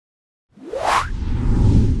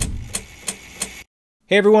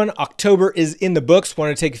Hey everyone, October is in the books.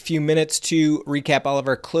 Want to take a few minutes to recap all of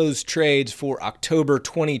our closed trades for October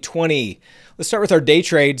 2020. Let's start with our day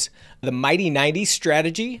trades. The Mighty 90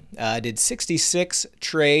 strategy did 66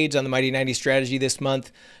 trades on the Mighty 90 strategy this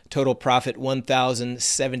month. Total profit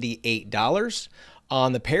 $1,078.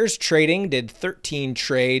 On the pairs trading, did 13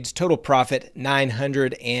 trades, total profit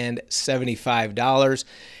 $975.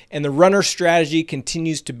 And the runner strategy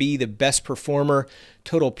continues to be the best performer.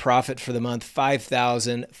 Total profit for the month,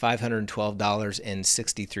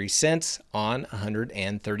 $5,512.63 on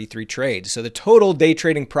 133 trades. So the total day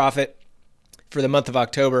trading profit for the month of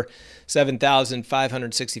October,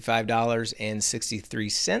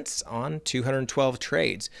 $7,565.63 on 212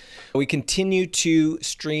 trades. We continue to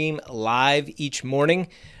stream live each morning.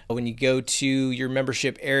 When you go to your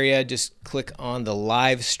membership area, just click on the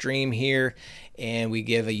live stream here, and we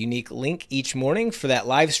give a unique link each morning for that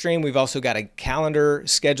live stream. We've also got a calendar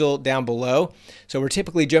schedule down below. So we're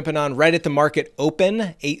typically jumping on right at the market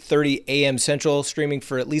open, 8:30 a.m. Central, streaming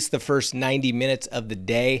for at least the first 90 minutes of the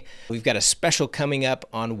day. We've got a special coming up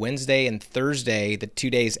on Wednesday and Thursday, the 2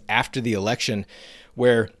 days after the election,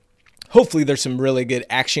 where hopefully there's some really good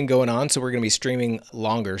action going on. So we're going to be streaming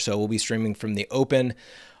longer. So we'll be streaming from the open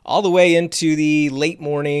all the way into the late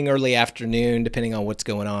morning, early afternoon, depending on what's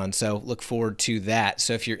going on. So look forward to that.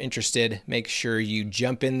 So if you're interested, make sure you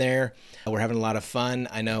jump in there. We're having a lot of fun.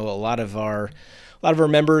 I know a lot of our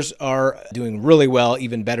members are doing really well,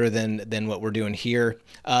 even better than what we're doing here.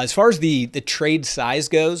 As far as the trade size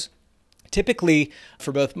goes, typically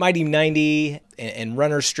for both Mighty 90 and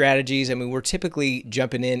runner strategies, I mean, we're typically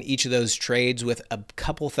jumping in each of those trades with a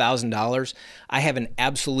couple $1,000s. I have an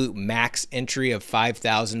absolute max entry of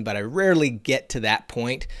 $5,000, but I rarely get to that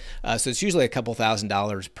point. So it's usually a couple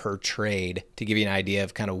 $1,000s per trade to give you an idea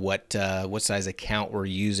of kind of what size account we're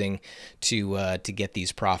using to get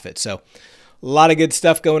these profits. So a lot of good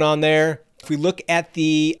stuff going on there. If we look at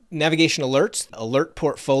the Navigation Alerts alert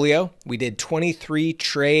portfolio, we did 23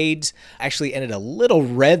 trades, actually ended a little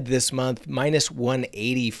red this month, minus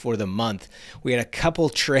 180 for the month. We had a couple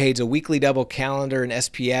trades, a weekly double calendar, an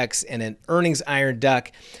SPX, and an earnings iron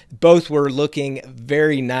duck. Both were looking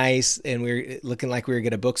very nice, and we were looking like we were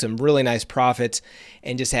going to book some really nice profits,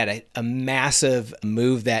 and just had a massive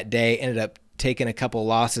move that day. Ended up taking a couple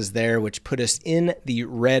losses there, which put us in the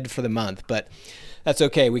red for the month. But that's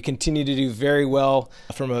okay. We continue to do very well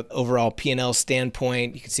from an overall P&L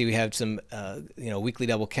standpoint. You can see we have some, weekly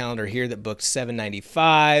double calendar here that booked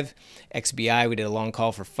 $795. XBI, we did a long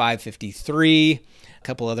call for $553. A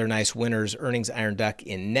couple other nice winners. Earnings Iron Duck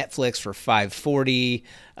in Netflix for $540.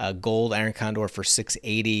 Gold Iron Condor for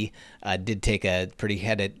 $680. Did take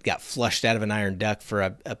got flushed out of an Iron Duck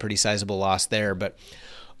for a pretty sizable loss there, but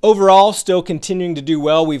overall, still continuing to do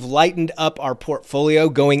well. We've lightened up our portfolio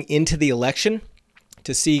going into the election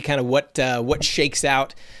to see kind of what shakes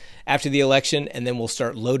out after the election, and then we'll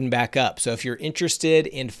start loading back up. So if you're interested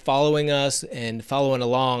in following us and following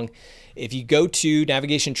along, if you go to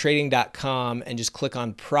NavigationTrading.com and just click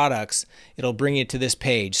on products, it'll bring you to this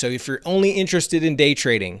page. So if you're only interested in day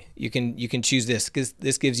trading, you can choose this, because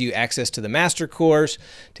this gives you access to the master course,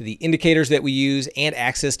 to the indicators that we use, and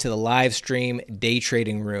access to the live stream day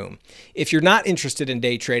trading room. If you're not interested in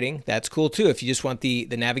day trading, that's cool too. If you just want the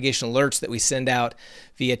navigation alerts that we send out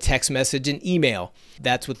via text message and email,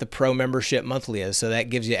 that's what the pro membership monthly is. So that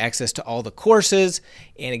gives you access to all the courses,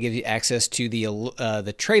 and it gives you access to the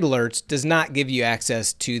trade alerts. Does not give you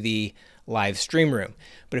access to the live stream room.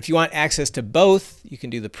 But if you want access to both, you can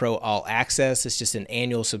do the Pro All Access. It's just an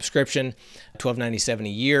annual subscription, $12.97 a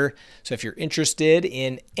year. So if you're interested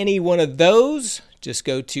in any one of those, just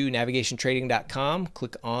go to NavigationTrading.com,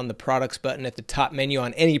 click on the products button at the top menu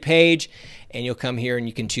on any page, and you'll come here and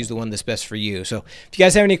you can choose the one that's best for you. So if you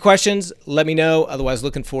guys have any questions, let me know. Otherwise,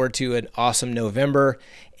 looking forward to an awesome November,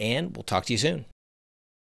 and we'll talk to you soon.